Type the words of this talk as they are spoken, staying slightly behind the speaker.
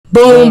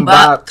Boom,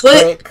 bop,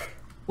 click.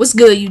 What's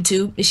good,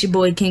 YouTube? It's your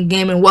boy King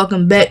Gaming.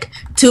 Welcome back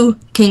to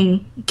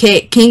King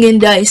and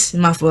Dice.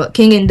 My fault.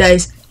 King and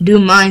Dice do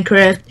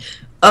Minecraft.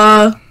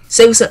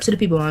 Say what's up to the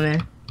people, my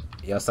man.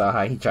 Y'all saw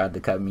how he tried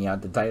to cut me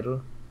out the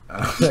title.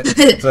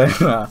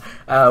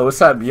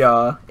 What's up,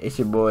 y'all? It's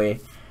your boy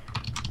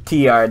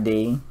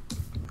TRD.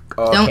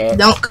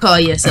 Don't call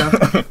yourself.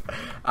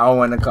 I don't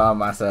want to call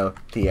myself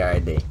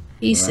TRD.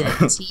 He said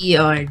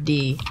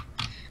TRD.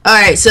 All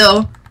right,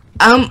 so.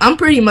 I'm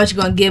pretty much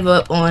gonna give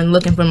up on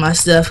looking for my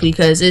stuff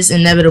because it's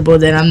inevitable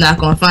that I'm not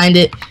gonna find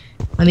it.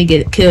 Let me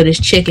kill this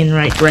chicken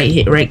right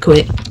quick.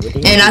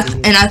 And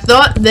I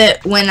thought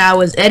that when I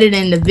was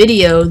editing the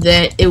video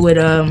that it would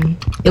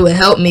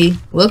help me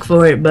look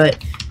for it, but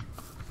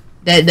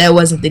that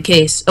wasn't the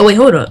case. Oh wait,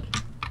 hold up.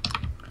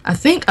 I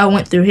think I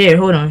went through here.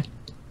 Hold on.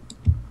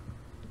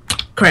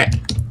 Crap.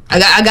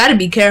 I gotta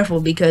be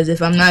careful because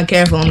if I'm not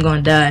careful, I'm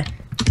gonna die.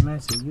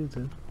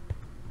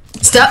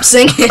 Stop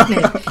singing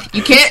it.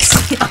 You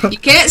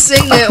can't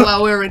sing that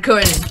while we're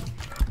recording.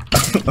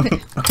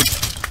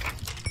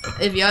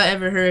 If y'all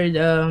ever heard,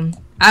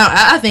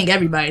 I think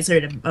everybody's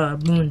heard of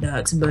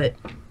Boondocks, but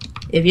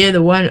if you're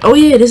the one, oh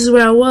yeah, this is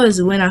where I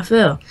was when I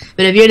fell.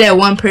 But if you're that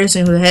one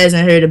person who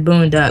hasn't heard of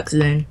Boondocks,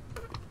 then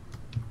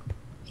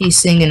he's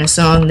singing a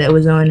song that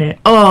was on there.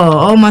 Oh,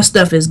 all my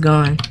stuff is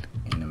gone.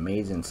 An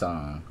amazing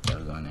song that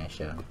was on that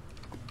show.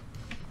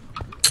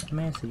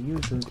 Massive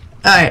YouTube.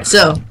 All right,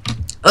 so.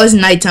 Oh, it's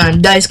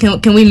nighttime. Dice,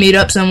 can we meet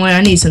up somewhere?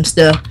 I need some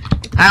stuff.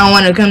 I don't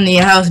want to come to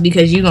your house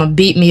because you're gonna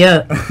beat me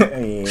up.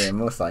 Yeah,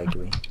 most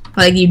likely.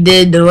 Like you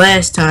did the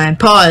last time.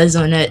 Pause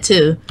on that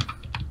too.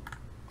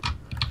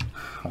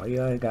 Why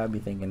you always gotta be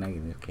thinking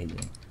negative,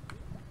 KJ?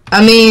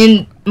 I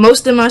mean,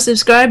 most of my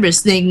subscribers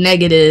think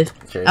negative.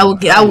 Sure, I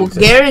will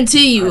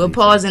guarantee you a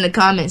pause in the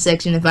comment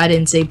section if I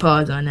didn't say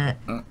pause on that.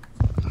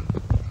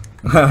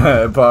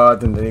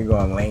 Pause and then you go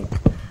on link.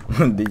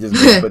 They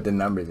just put the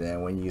numbers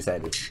in when you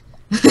said it.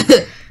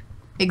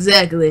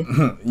 Exactly.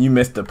 You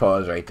missed the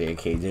pause right there,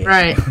 KJ.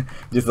 Right.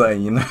 Just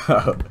letting you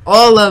know.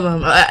 All of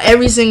them.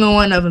 Every single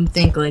one of them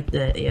think like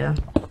that, yeah.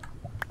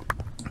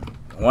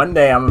 One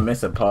day I'm gonna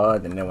miss a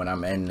pause, and then when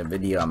I'm ending the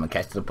video, I'm gonna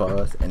catch the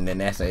pause, and then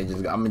that's it.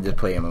 I'm gonna just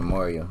play a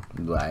memorial,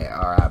 like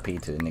R.I.P.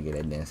 to the nigga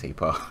that didn't say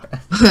pause.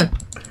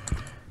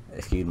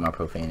 Excuse my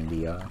profanity,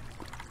 y'all.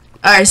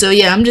 All right, so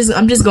yeah, I'm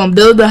just gonna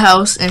build the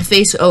house and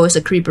face. Oh, it's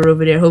a creeper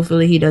over there.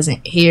 Hopefully he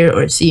doesn't hear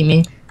or see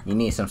me. You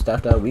need some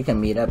stuff though. We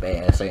can meet up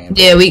at a certain.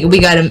 Yeah, we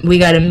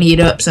gotta meet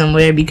up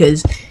somewhere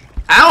because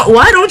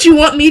why don't you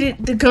want me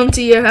to come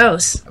to your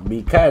house?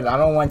 Because I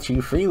don't want you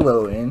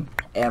freeloading.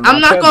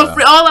 I'm not gonna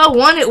all I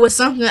wanted was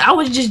something. I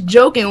was just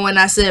joking when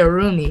I said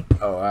roomie.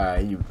 Oh,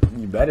 alright. You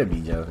better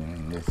be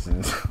joking. This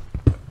is.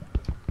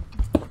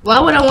 Why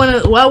would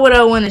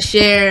I wanna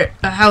share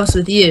a house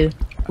with you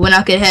when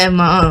I could have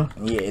my own?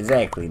 Yeah,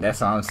 exactly.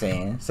 That's all I'm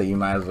saying. So you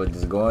might as well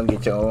just go and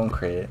get your own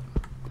crib.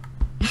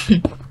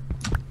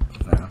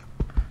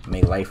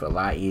 Make life a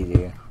lot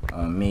easier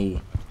on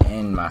me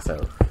and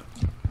myself.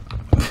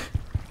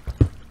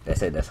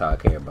 That's it. That's all I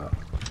care about.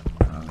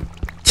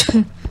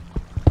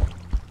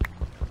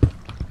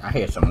 I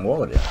hear some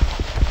water.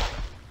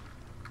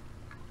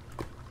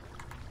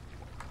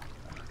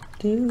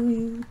 Do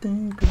you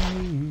think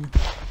me?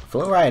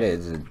 Fluoride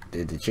is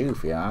the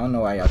truth, y'all. I don't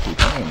know why y'all keep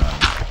playing on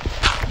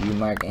it. You,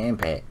 Mark, and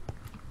Pat.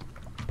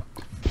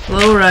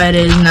 Fluoride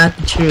is not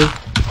the truth.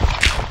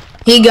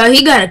 He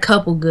got a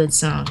couple good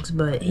songs,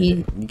 but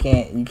you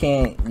can't.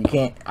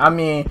 I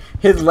mean,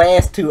 his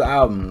last two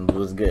albums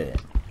was good.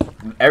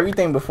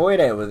 Everything before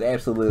that was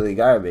absolutely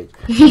garbage.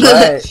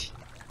 But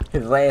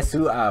his last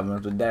two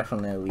albums were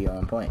definitely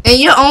on point. And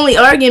your only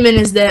argument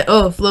is that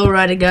Flo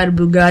Rida got a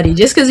Bugatti.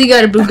 Just because he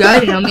got a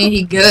Bugatti don't mean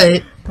he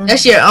good.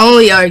 That's your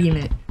only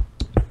argument.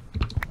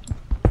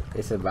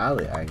 It's a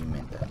valid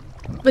argument though.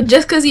 But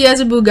just because he has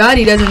a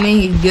Bugatti doesn't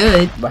mean he's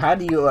good. But how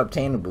do you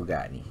obtain a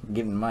Bugatti?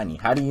 Getting money.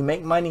 How do you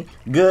make money?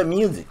 Good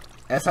music.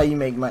 That's how you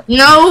make money.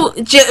 No,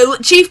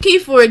 Chief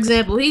Keef, for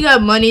example, he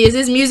got money. Is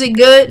his music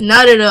good?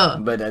 Not at all.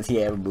 But does he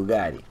have a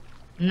Bugatti?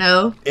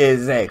 No.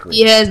 Exactly.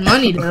 He has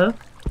money though.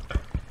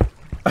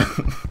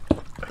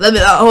 Let me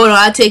hold on.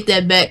 I take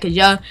that back because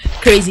y'all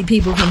crazy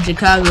people from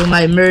Chicago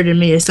might murder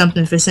me or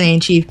something for saying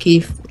Chief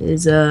Keef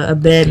is a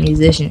bad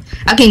musician.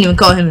 I can't even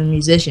call him a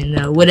musician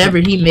though. Whatever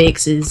he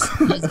makes is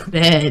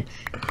bad.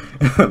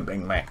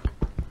 Bang bang.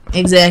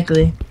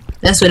 Exactly.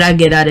 That's what I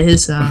get out of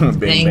his song.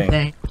 Bang, bang,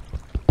 bang.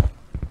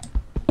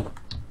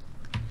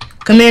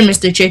 Come here,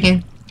 Mr.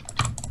 Chicken.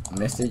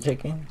 Mr.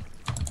 Chicken?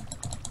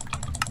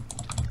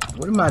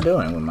 What am I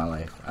doing with my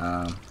life?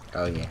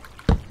 Oh yeah.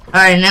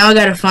 Alright, now I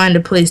gotta find a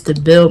place to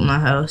build my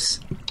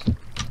house.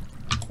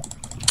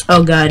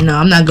 Oh god, no,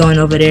 I'm not going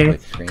over there.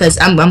 Because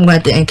I'm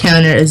going to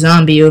encounter a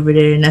zombie over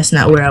there, and that's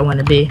not where I want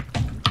to be.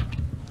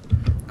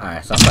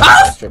 Alright, so I'm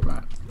about to strip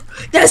mine.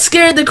 That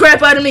scared the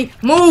crap out of me.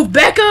 Move,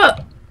 back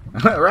up.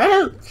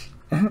 Right.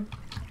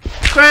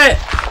 Crap.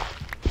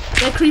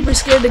 That creeper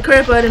scared the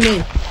crap out of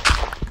me.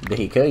 Did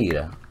he kill you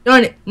though?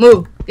 Darn it.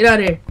 Move. Get out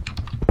of here.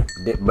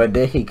 But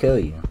did he kill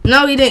you?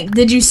 No, he didn't.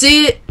 Did you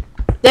see it?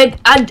 Like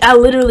I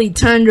literally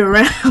turned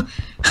around.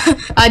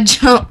 I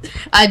jumped,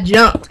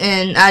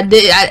 and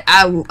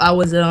I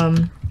was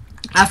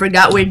I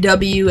forgot where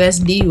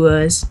WSD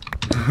was.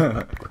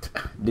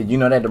 Did you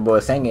know that the boy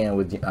singing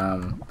was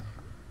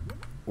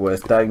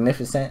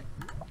Thugnificent?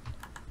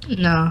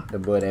 No. The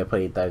boy that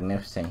played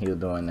Thugnificent, he was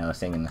doing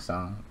singing the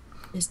song.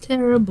 It's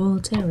terrible,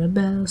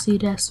 terrible. See,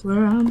 that's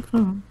where I'm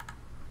from.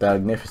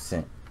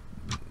 Thugnificent.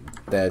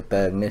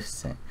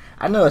 Thugnificent.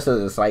 I know it's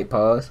a slight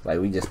pause, like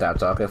we just stopped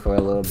talking for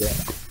a little bit.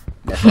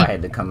 That's why I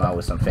had to come out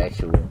with some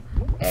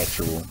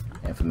actual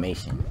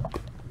information.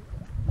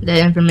 That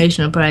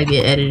information will probably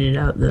get edited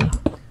out though.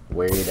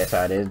 Weird, that's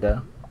how it is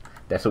though.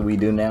 That's what we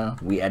do now.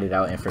 We edit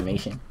out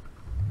information.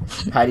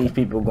 How these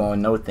people gonna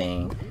know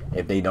things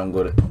if they don't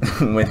go to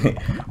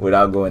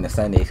without going to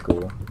Sunday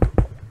school?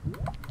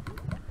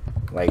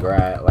 Like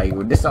Rod, like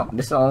this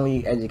is the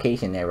only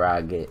education that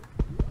Rod get.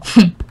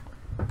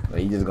 Are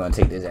you just gonna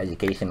take this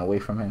education away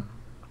from him?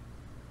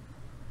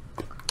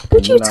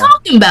 What you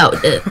talking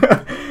about?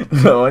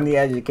 The only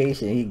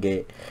education he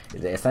get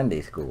is at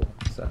Sunday school.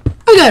 So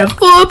I got a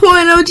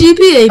 4.0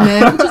 GPA,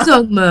 man. What you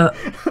talking about?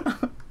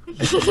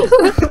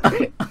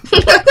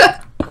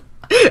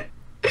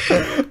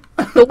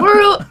 The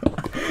world.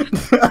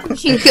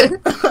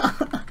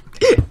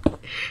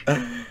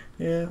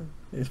 Yeah,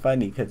 it's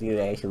funny because you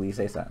actually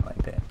say something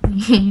like that.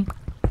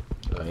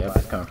 So yeah,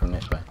 it's coming from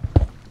this way.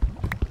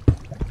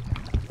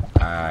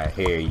 I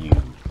hear you.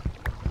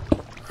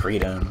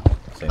 Freedom.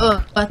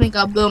 Oh, I think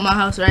I'll build my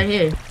house right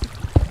here.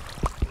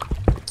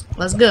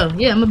 Let's go.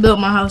 Yeah, I'm gonna build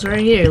my house right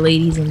here,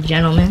 ladies and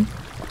gentlemen.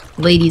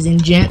 Ladies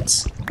and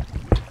gents.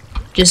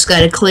 Just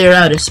gotta clear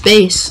out a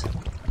space.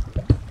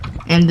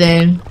 And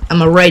then I'm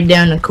gonna write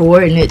down the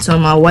coordinates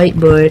on my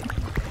whiteboard.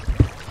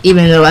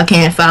 Even though I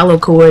can't follow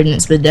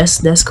coordinates, but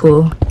that's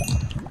cool.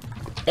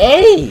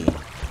 Hey!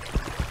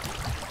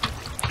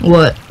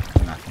 What?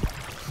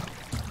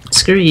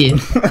 Screw you.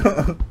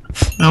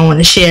 I don't want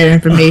to share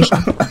information.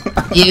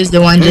 You was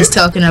the one just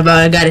talking about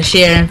I gotta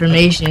share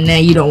information, and now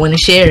you don't want to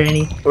share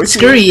any.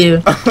 Screw you.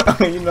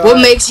 What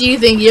makes you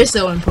think you're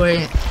so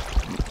important?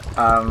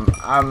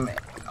 I'm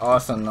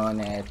also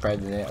known as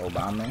President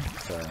Obama,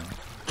 so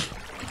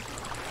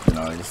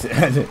it's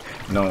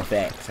known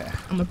facts.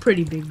 I'm a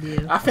pretty big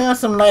deal. I found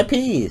some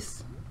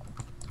lapis.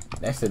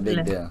 That's a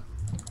big deal.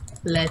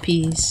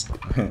 Lapis.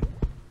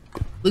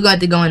 We're going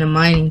to go on a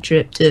mining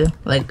trip too.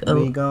 Like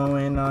we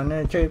going on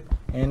a trip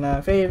in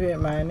our favorite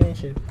mining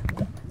ship.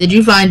 Did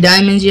you find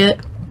diamonds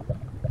yet?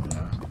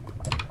 No.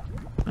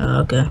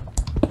 Oh, okay.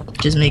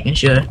 Just making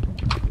sure.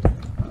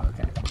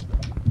 Okay.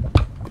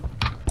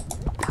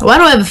 Why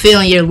do I have a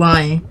feeling you're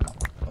lying?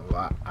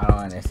 Well, I don't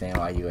understand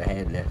why you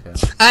ahead that film.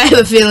 I have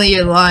a feeling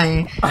you're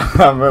lying.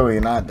 I'm really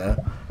not though.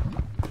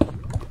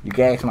 You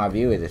can ask my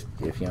viewers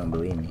if you don't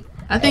believe me.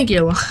 I think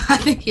you're lying. I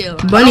think you're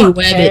lying. Bunny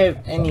Rabbit. I don't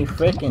have any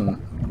freaking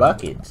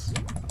buckets.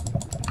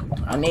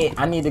 I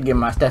need to get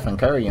my Stephen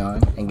Curry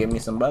on and give me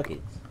some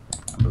buckets.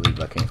 I believe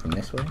I came from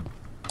this way.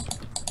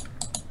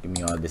 Give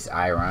me all this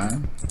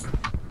iron.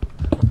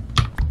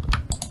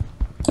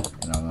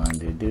 And I want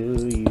to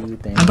do you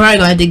things. I'm probably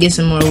gonna have to get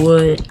some more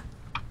wood.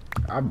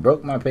 I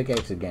broke my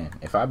pickaxe again.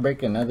 If I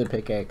break another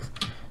pickaxe,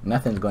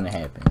 nothing's gonna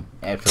happen.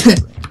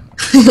 Absolutely.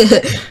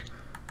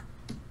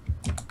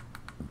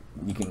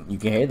 You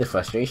can hear the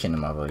frustration in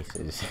my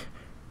voice.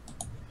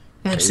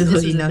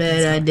 Absolutely not a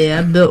bad idea.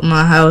 I built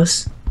my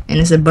house and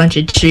it's a bunch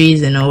of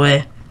trees in the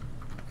way.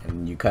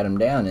 And you cut them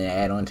down and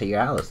add on to your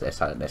house. That's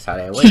how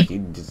that works. You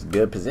just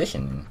good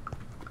position.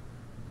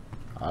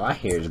 All I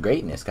hear is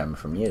greatness coming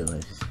from you. I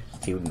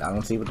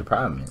don't see what the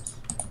problem is.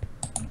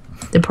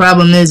 The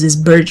problem is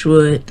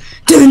birchwood.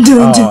 Dun,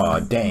 dun, dun. Oh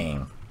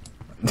dang!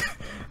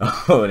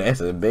 Oh,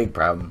 that's a big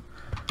problem.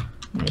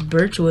 Yeah,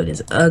 birchwood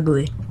is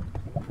ugly.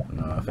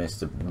 No offense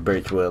to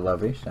birchwood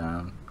lovers.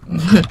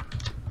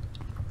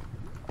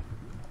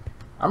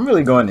 I'm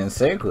really going in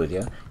circles,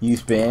 yeah. You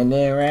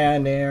spinning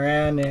round and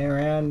round and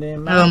round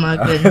and round. Oh my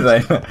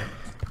goodness. Like,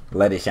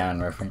 Let It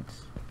Shine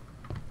reference.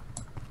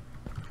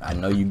 I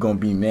know you're gonna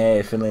be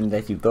mad feeling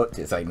that you thought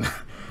it's like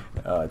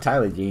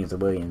Tyler James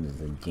Williams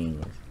is a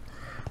genius.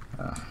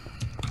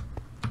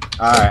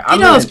 Alright, you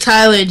know if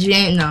Tyler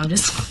James no, I'm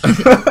just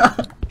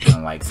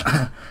I'm like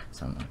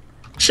someone.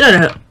 Shut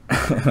up.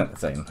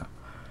 It's like, no,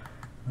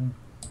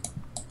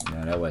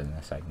 that wasn't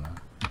a second.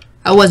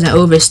 I wasn't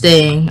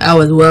overstaying. I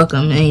was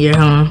welcome in your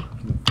home.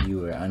 You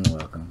were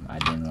unwelcome. I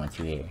didn't want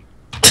you here.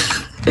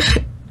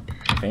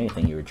 If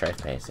anything, you were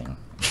trespassing.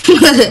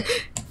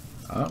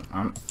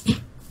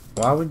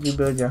 Why would you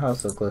build your house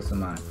so close to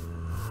mine?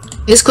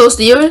 It's close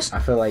to yours? I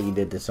feel like you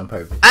did this on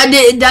purpose. I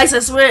did, Dice. I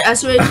swear.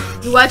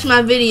 If you watch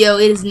my video,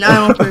 it is not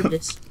on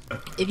purpose.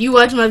 If you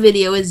watch my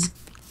video, it's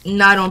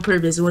not on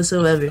purpose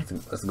whatsoever.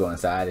 Let's go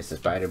inside. It's a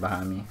spider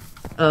behind me.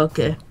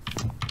 Okay.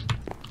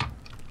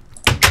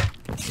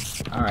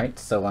 Alright,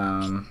 so,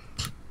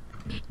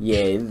 yeah,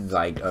 it's,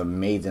 like,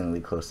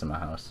 amazingly close to my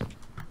house.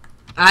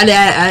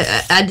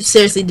 I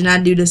seriously did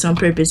not do this on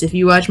purpose. If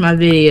you watch my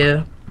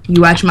video,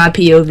 you watch my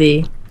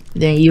POV,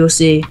 then you'll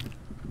see.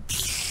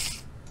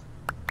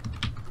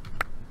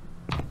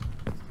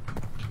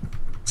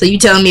 So you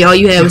telling me all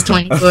you had was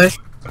 24?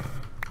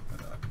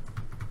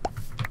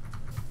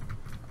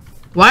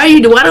 Why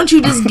don't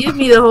you just give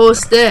me the whole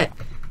stat?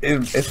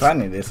 It's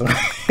funny this way.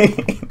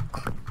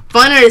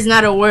 Funner is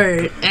not a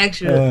word,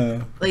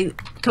 actually.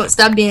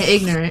 Stop being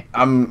ignorant.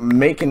 I'm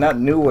making up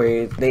new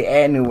words. They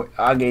add new words.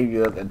 I gave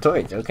you a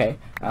torch, okay.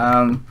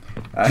 I'm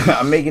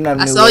making up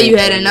new words. I saw you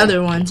had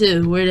another one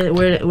too.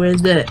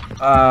 Where's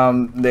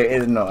that? There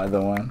is no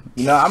other one.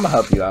 You know, I'm gonna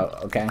help you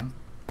out, okay? I'm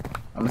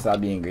gonna stop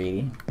being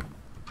greedy.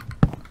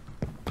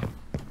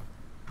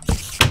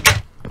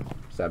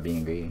 Stop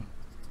being greedy.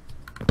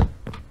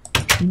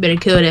 You better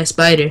kill that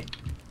spider.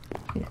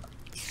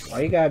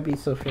 Why you gotta be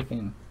so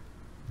freaking...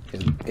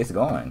 It's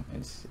gone.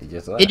 It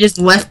just left. It just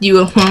left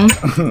you alone.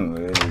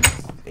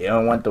 It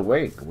don't want to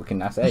work. What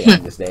can I say?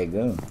 I'm just that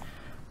goon.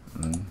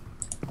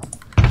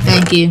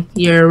 Thank you.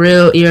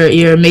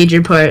 You're a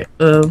major part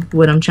of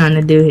what I'm trying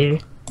to do here.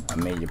 A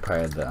major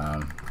part of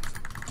the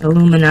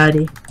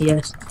Illuminati.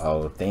 Yes.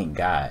 Oh, thank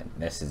God.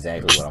 That's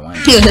exactly what I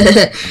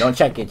wanted. Don't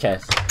check your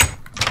chest.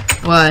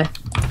 Why?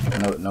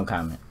 No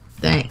comment.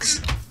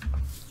 Thanks.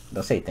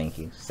 Don't say thank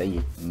you.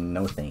 Say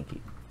no thank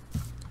you.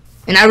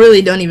 And I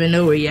really don't even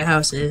know where your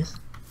house is.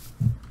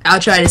 I'll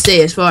try to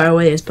stay as far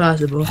away as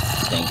possible.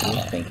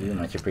 Thank you,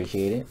 much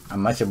appreciated.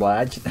 I'm much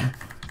obliged.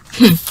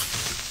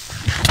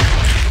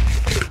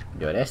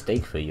 Yo, that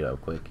steak for you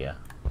up quick, yeah.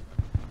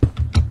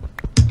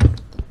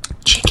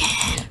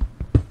 Chicken.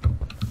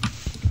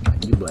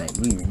 You black.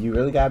 You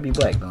really gotta be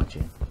black, don't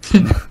you?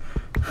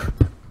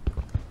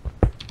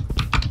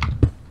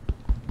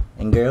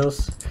 And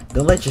girls,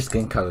 don't let your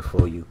skin color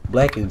fool you.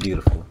 Black is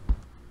beautiful.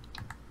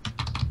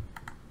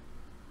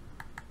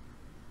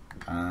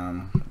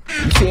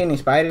 You see any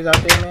spiders out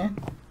there, man?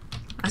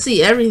 I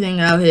see everything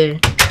out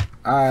here.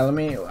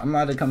 Alright, I'm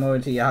about to come over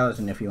to your house,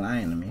 and if you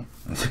lying to me.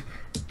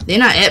 They're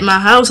not at my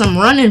house, I'm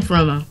running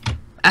from them.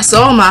 I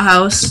saw my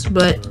house,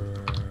 but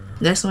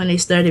that's when they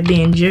started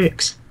being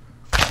jerks.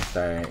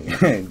 Sorry,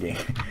 gang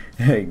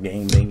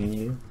banging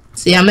you.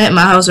 See, I'm at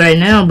my house right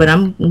now, but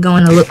I'm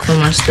going to look for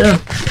my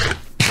stuff.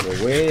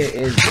 Well, where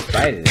is the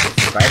spider? Is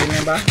the spider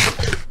nearby?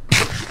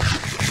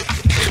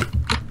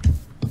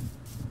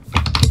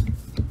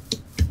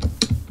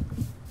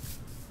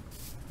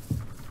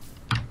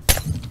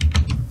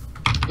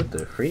 What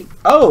the freak?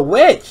 Oh,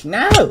 witch!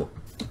 No!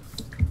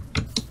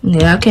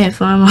 Yeah, I can't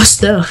find my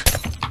stuff.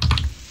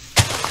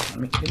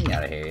 Get me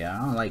out of here, y'all. I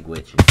don't like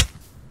witches.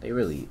 They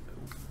really...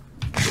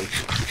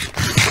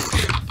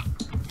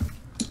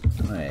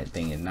 Oh, that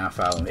thing is not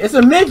following me. It's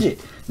a midget!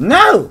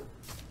 No!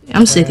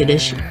 I'm sick of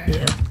this shit.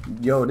 Yeah.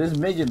 Yo, this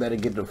midget better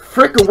get the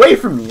frick away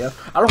from me, yo.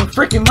 I don't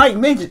freaking like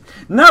midgets.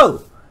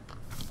 No!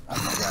 Oh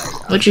my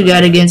God. What you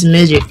got against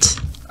midgets?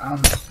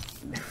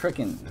 They're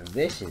freaking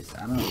vicious.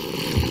 I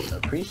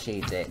don't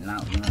appreciate that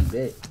not one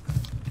bit.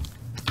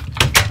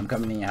 I'm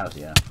coming in your house,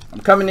 yeah. I'm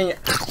coming in your...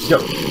 Yo,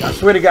 I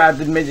swear to God,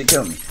 this midget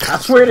killed me. I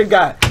swear to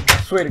God.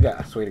 I swear to God.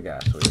 I swear to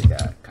God. I swear to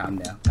God. Calm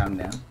down. Calm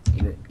down.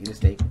 Eat a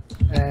steak.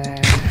 Oh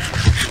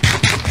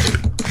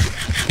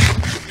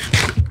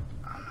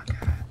my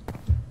God.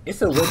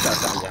 It's a witch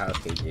outside your house,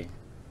 KJ.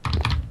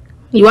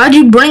 Why'd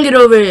you bring it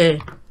over here?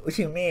 What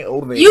you mean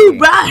over here?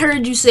 here? I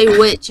heard you say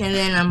witch, and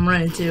then I'm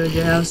running to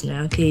your house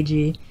now,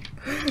 KG.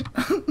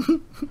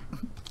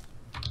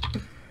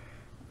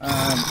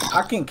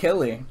 I can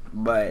kill her,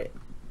 but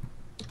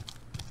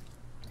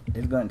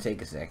it's gonna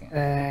take a second.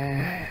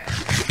 I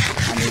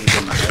need to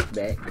get my health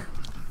back.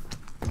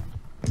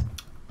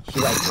 She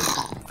likes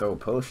to throw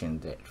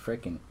potions at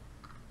frickin'.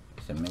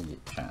 It's a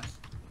midget trying to...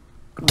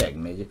 Come back,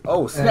 midget.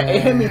 Oh, snap!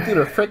 It hit me through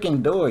the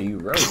frickin' door, you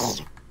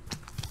roach.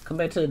 Come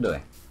back to the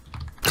door.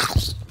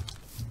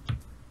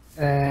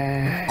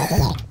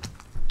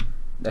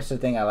 That's the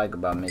thing I like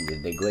about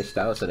midgets. They glitched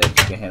out so that you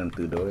can hit them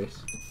through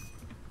doors.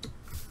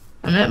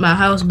 I'm at my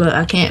house, but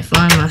I can't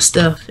find my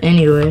stuff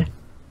anywhere.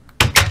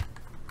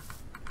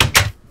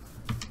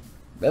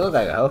 That looks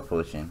like a health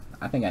potion.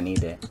 I think I need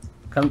that.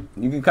 Come,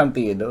 you can come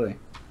through your door.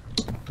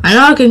 I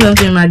know I can come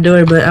through my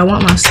door, but I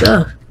want my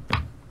stuff.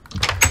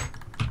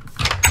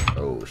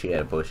 Oh, she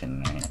had a potion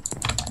in her hand.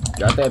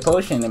 Drop that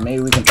potion and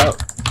maybe we can talk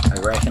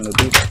like rational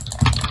people.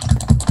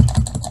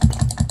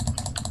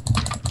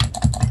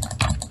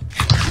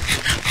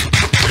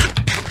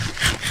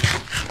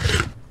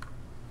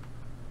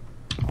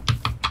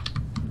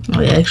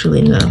 Oh,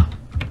 actually, no.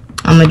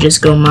 I'm gonna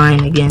just go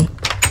mine again.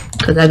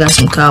 Because I got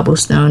some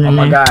cobblestone in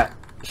there. Oh my God.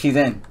 She's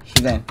in.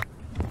 She's in.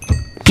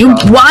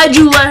 Why'd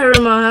you let her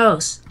in my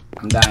house?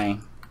 I'm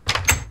dying.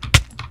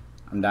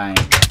 I'm dying.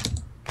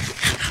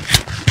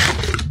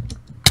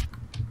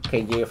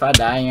 KJ, if I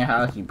die in your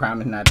house, you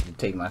promise not to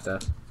take my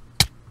stuff?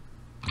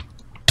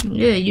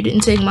 Yeah, you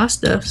didn't take my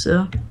stuff,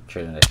 so.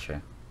 True, that's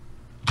true.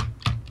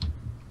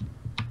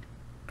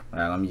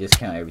 Alright, let me just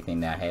count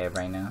everything that I have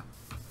right now.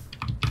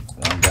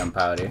 1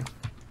 gunpowder,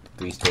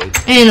 3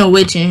 steaks. Ain't no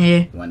witch in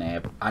here. 1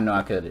 apple. I know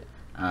I killed it.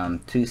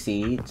 2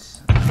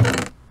 seeds.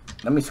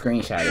 Let me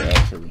screenshot it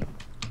actually.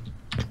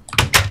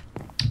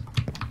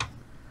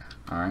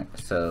 Alright,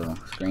 so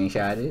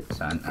screenshot it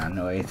so I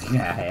know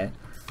everything I have.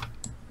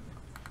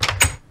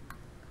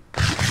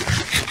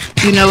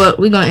 You know what?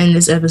 We're gonna end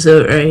this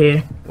episode right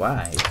here.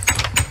 Why?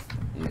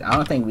 I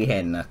don't think we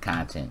had enough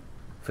content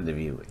for the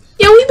viewers.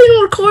 Yeah, we've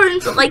been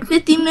recording for like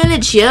 50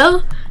 minutes,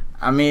 yo.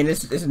 I mean,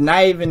 it's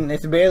not even.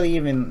 It's barely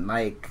even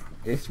like.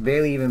 It's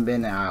barely even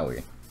been an hour.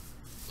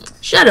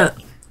 Shut up.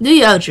 Do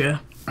your outro.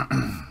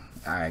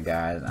 Alright,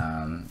 guys.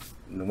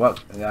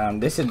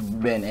 This has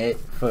been it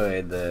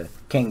for the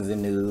Kings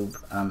and Noob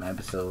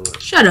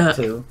episode. Shut up.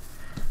 2.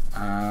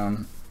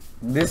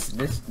 This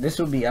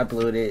will be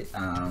uploaded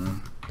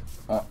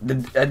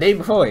the day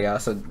before, y'all.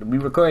 So we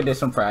recorded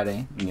this on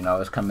Friday. You know,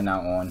 it's coming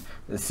out on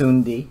the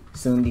Sunday.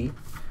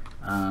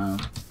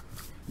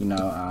 You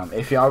know,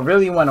 if y'all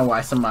really want to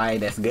watch somebody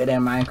that's good at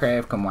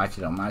Minecraft, come watch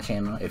it on my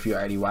channel. If you're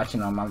already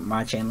watching on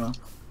my channel,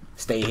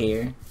 stay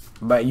here.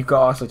 But you can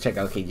also check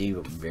out KG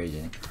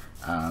version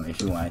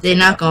if you want. They're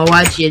not gonna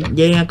watch it.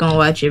 They're not gonna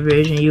watch your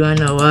version. You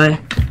wanna know why?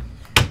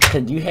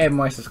 Cause you have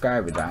more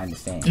subscribers. I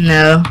understand.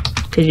 No,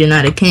 cause you're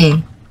not a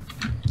king.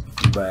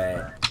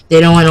 But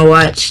they don't want to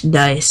watch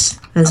Dice.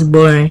 That's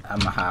boring.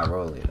 I'm a high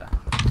roller though.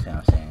 See what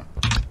I'm saying?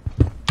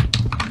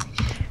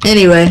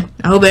 Anyway,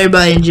 I hope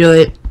everybody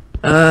enjoyed.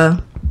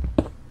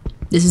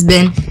 This has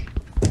been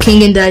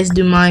King and Dice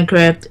Do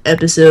Minecraft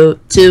episode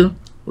 2.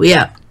 We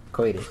out.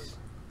 Coitus.